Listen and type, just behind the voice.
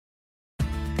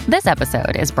This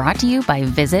episode is brought to you by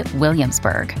Visit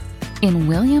Williamsburg. In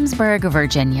Williamsburg,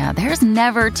 Virginia, there's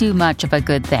never too much of a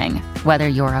good thing. Whether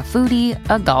you're a foodie,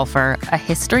 a golfer, a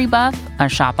history buff, a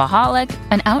shopaholic,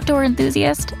 an outdoor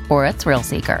enthusiast, or a thrill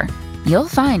seeker, you'll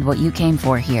find what you came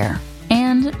for here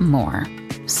and more.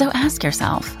 So ask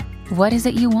yourself, what is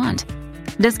it you want?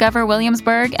 Discover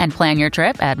Williamsburg and plan your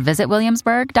trip at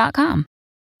visitwilliamsburg.com.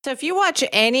 So if you watch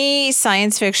any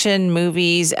science fiction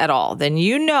movies at all, then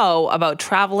you know about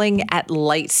traveling at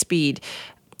light speed.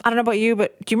 I don't know about you,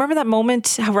 but do you remember that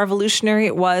moment, how revolutionary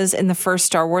it was in the first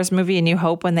Star Wars movie, A New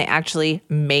Hope, when they actually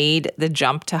made the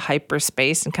jump to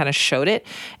hyperspace and kind of showed it?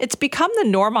 It's become the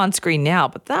norm on screen now,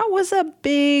 but that was a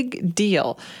big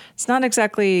deal. It's not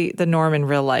exactly the norm in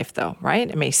real life, though, right?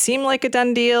 It may seem like a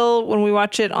done deal when we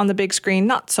watch it on the big screen,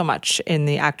 not so much in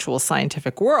the actual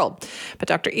scientific world. But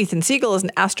Dr. Ethan Siegel is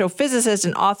an astrophysicist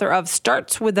and author of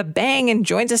Starts with a Bang and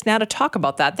joins us now to talk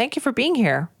about that. Thank you for being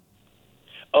here.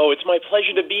 Oh, it's my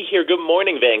pleasure to be here. Good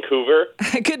morning, Vancouver.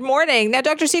 Good morning. Now,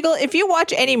 Dr. Siegel, if you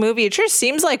watch any movie, it sure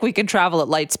seems like we could travel at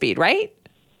light speed, right?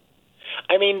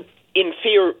 I mean, in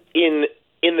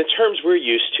the terms we're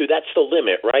used to, that's the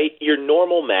limit, right? Your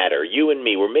normal matter, you and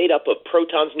me, we're made up of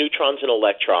protons, neutrons, and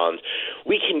electrons.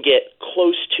 We can get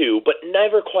close to, but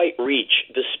never quite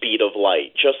reach the speed of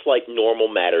light, just like normal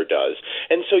matter does.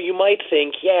 And so you might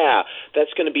think, yeah,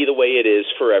 that's going to be the way it is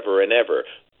forever and ever.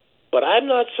 But I'm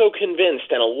not so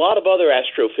convinced, and a lot of other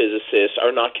astrophysicists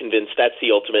are not convinced that's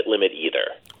the ultimate limit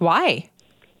either. Why?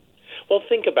 Well,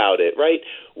 think about it, right?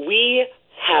 We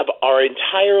have our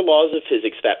entire laws of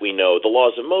physics that we know, the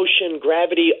laws of motion,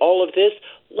 gravity, all of this,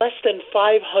 less than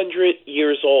 500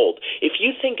 years old. If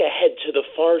you think ahead to the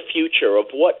far future of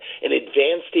what an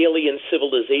advanced alien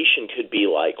civilization could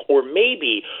be like, or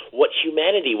maybe what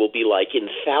humanity will be like in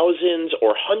thousands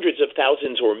or hundreds of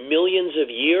thousands or millions of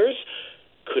years,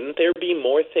 couldn't there be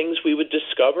more things we would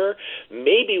discover?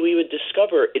 Maybe we would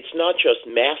discover it's not just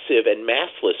massive and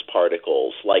massless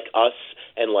particles like us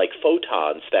and like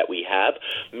photons that we have.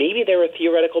 Maybe there are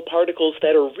theoretical particles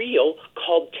that are real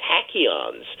called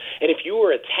tachyons. And if you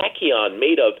were a tachyon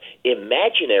made of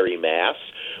imaginary mass,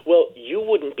 well, you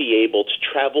wouldn't be able to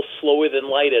travel slower than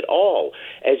light at all.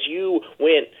 As you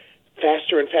went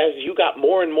faster and faster, you got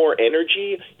more and more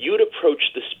energy, you'd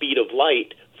approach the speed of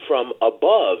light from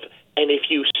above. And if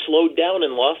you slowed down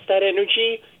and lost that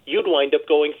energy, you'd wind up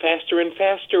going faster and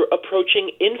faster,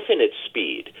 approaching infinite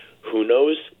speed. Who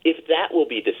knows if that will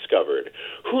be discovered?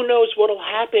 Who knows what will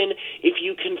happen if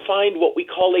you can find what we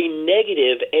call a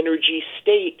negative energy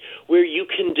state, where you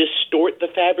can distort the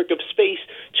fabric of space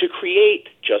to create,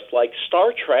 just like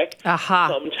Star Trek,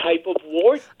 some type of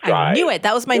warp drive. I knew it.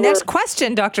 That was my next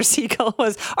question, Dr. Siegel,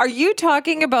 was, are you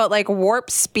talking about like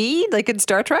warp speed, like in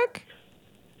Star Trek?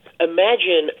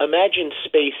 Imagine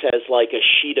space as like a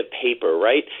sheet of paper,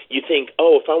 right? You think,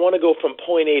 oh, if I want to go from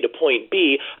point A to point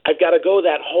B, I've got to go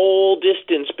that whole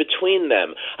distance between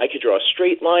them. I could draw a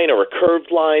straight line or a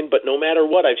curved line, but no matter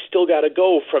what, I've still got to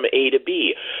go from A to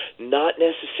B. Not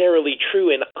necessarily true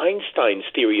in Einstein's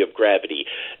theory of gravity.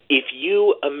 If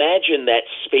you imagine that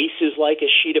space is like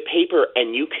a sheet of paper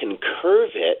and you can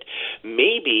curve it,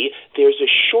 maybe there's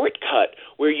a shortcut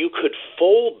where you could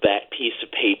fold that piece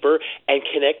of paper and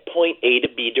connect point A to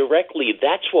B directly.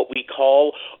 That's what we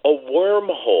call a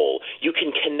wormhole. You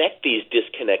can connect these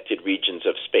disconnected regions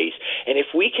of space. And if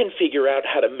we can figure out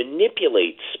how to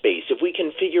manipulate space, if we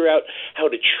can figure out how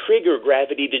to trigger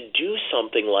gravity to do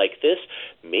something like this,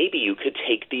 maybe you could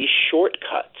take these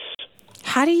shortcuts.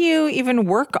 How do you even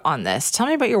work on this? Tell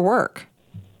me about your work.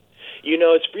 You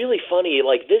know, it's really funny.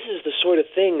 Like, this is the sort of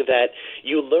thing that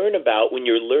you learn about when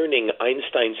you're learning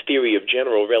Einstein's theory of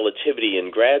general relativity in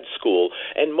grad school.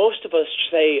 And most of us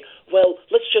say, well,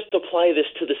 let's just apply this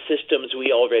to the systems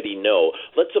we already know.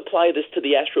 Let's apply this to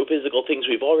the astrophysical things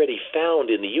we've already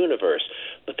found in the universe.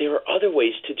 But there are other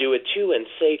ways to do it, too, and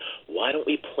say, why don't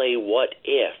we play what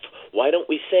if? Why don't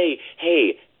we say,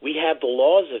 hey, we have the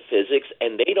laws of physics,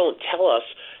 and they don't tell us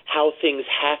how things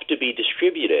have to be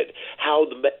distributed, how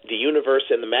the universe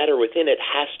and the matter within it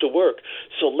has to work.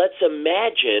 So let's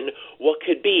imagine what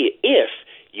could be if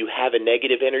you have a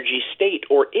negative energy state,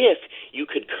 or if you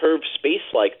could curve space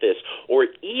like this, or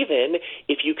even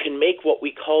if you can make what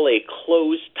we call a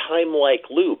closed time-like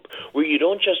loop, where you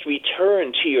don't just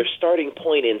return to your starting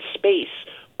point in space,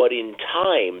 but in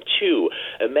time, too.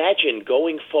 Imagine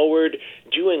going forward,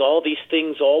 doing all these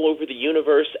things all over the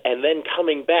universe, and then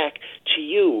coming back to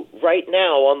you right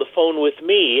now on the phone with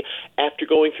me. After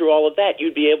going through all of that,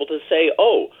 you'd be able to say,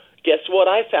 oh, guess what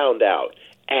I found out?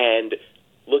 And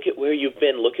look at where you've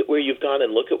been, look at where you've gone,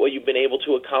 and look at what you've been able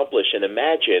to accomplish. And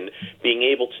imagine being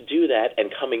able to do that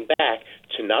and coming back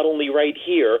to not only right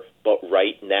here, but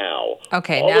right now.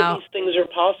 Okay, All now of these things are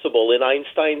possible in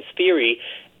Einstein's theory,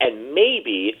 and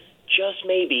maybe, just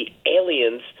maybe,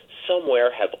 aliens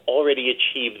somewhere have already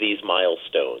achieved these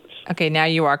milestones. Okay, now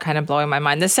you are kind of blowing my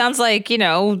mind. This sounds like,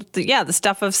 the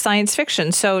stuff of science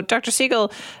fiction. So, Dr.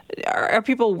 Siegel, are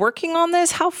people working on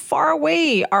this? How far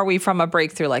away are we from a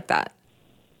breakthrough like that?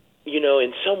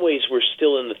 In some ways, we're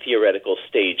still in the theoretical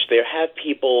stage. We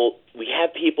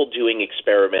have people doing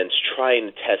experiments trying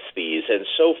to test these, and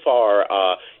so far,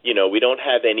 we don't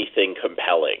have anything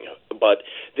compelling. But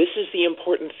this is the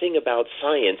important thing about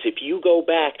science. If you go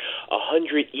back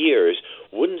 100 years,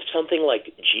 wouldn't something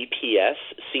like GPS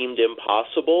seemed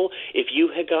impossible? If you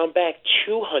had gone back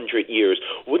 200 years,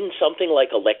 wouldn't something like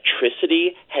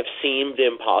electricity have seemed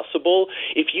impossible?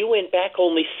 If you went back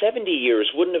only 70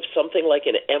 years, wouldn't have something like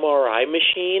an MRI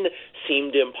machine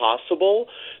seemed impossible?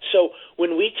 So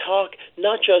when we talk,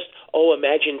 not just,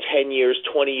 imagine 10 years,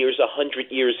 20 years,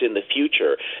 100 years in the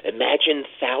future. Imagine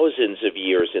thousands of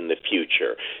years in the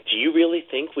future. Do you really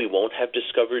think we won't have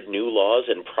discovered new laws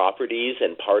and properties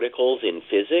and particles in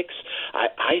physics?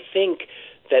 I think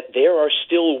that there are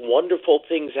still wonderful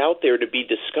things out there to be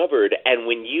discovered, and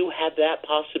when you have that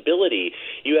possibility,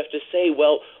 you have to say,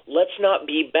 well, let's not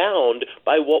be bound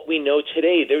by what we know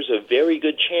today. There's a very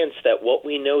good chance that what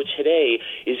we know today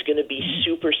is going to be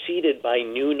superseded by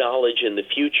new knowledge in the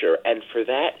future, and for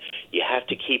that, you have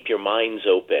to keep your minds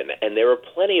open. And there are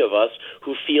plenty of us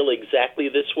who feel exactly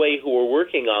this way, who are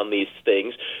working on these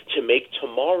things to make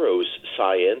tomorrow's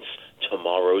science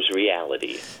tomorrow's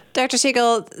reality. Dr.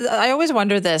 Siegel, I always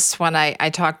wonder this when I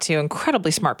talk to incredibly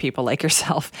smart people like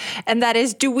yourself, and that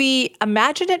is, do we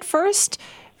imagine it first?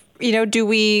 Do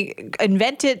we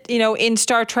invent it, in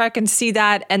Star Trek and see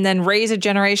that and then raise a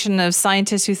generation of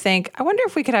scientists who think, I wonder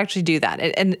if we could actually do that?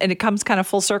 And it comes kind of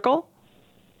full circle?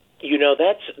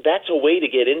 That's a way to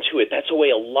get into it. That's a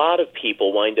way a lot of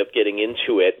people wind up getting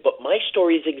into it. But my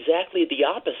story is exactly the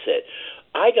opposite.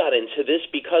 I got into this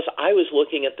because I was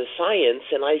looking at the science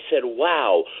and I said,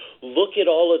 wow, look at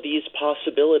all of these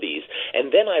possibilities.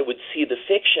 And then I would see the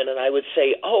fiction and I would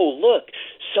say, oh, look,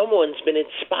 someone's been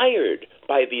inspired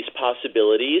by these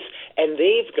possibilities and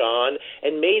they've gone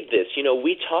and made this.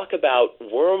 We talk about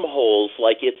wormholes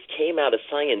like it came out of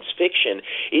science fiction.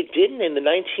 It didn't in the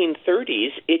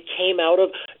 1930s. It came out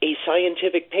of a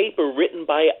scientific paper written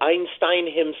by Einstein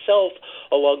himself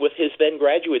along with his then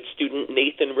graduate student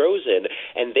Nathan Rosen.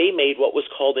 And they made what was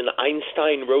called an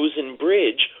Einstein-Rosen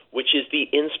bridge, which is the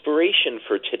inspiration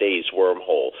for today's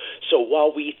wormhole. So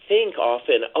while we think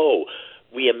often,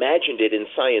 we imagined it in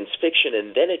science fiction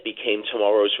and then it became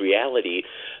tomorrow's reality,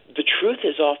 the truth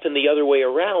is often the other way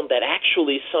around, that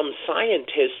actually some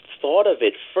scientists thought of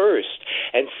it first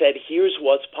and said, here's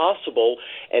what's possible,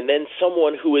 and then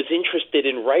someone who was interested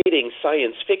in writing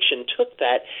science fiction took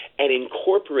that and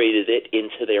incorporated it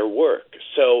into their work.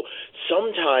 So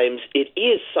sometimes it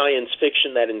is science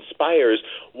fiction that inspires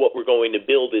what we're going to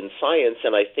build in science,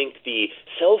 and I think the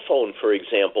cell phone, for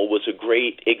example, was a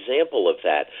great example of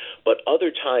that. But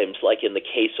other times, like in the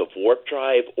case of warp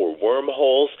drive or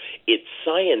wormholes, it's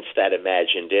science that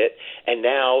imagined it, and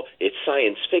now it's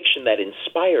science fiction that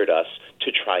inspired us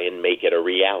to try and make it a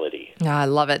reality. I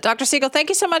love it. Dr. Siegel, thank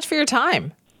you so much for your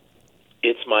time.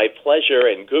 It's my pleasure,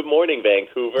 and good morning,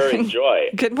 Vancouver. Enjoy.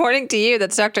 Good morning to you.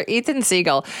 That's Dr. Ethan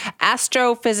Siegel,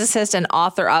 astrophysicist and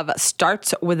author of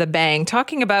Starts with a Bang,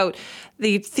 talking about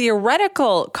the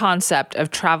theoretical concept of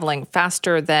traveling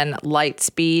faster than light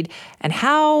speed and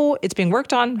how it's being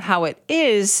worked on, how it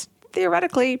is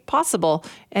theoretically possible.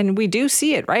 And we do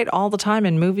see it, right, all the time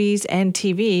in movies and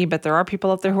TV, but there are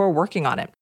people out there who are working on it.